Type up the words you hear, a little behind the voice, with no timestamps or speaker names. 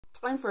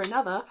time for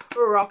another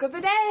rock of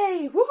the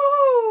day.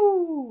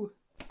 Woohoo!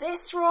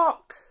 This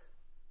rock.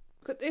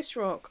 Look at this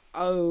rock.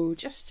 Oh,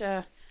 just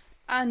a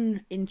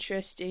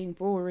uninteresting,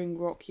 boring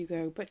rock you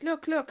go. But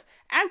look, look.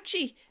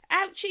 Ouchie,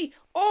 ouchie.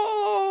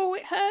 Oh,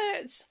 it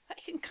hurts. I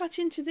can cut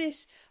into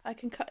this. I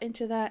can cut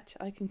into that.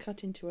 I can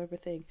cut into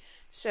everything.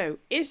 So,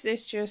 is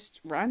this just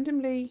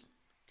randomly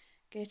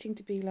getting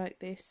to be like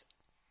this?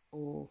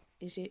 Or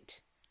is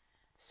it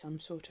some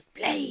sort of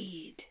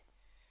blade?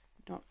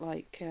 Not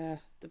like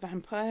the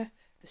vampire,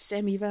 the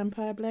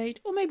semi-vampire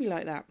blade, or maybe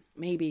like that.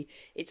 Maybe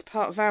it's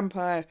part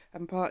vampire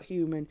and part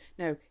human.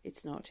 No,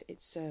 it's not.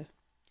 It's a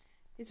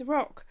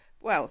rock.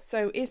 Well,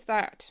 so is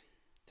that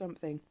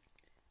something?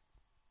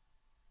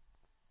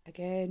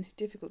 Again,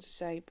 difficult to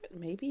say, but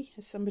maybe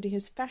somebody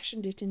has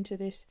fashioned it into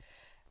this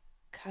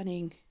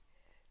cunning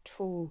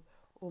tool,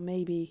 or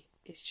maybe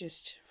it's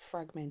just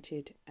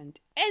fragmented. And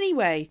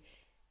anyway,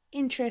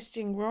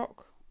 interesting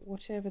rock,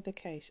 whatever the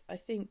case. I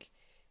think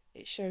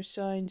it shows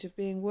signs of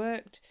being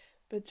worked,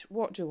 but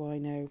what do I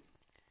know?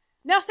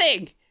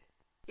 Nothing!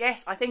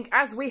 Yes, I think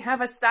as we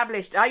have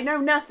established, I know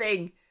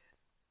nothing.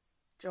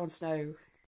 Jon Snow.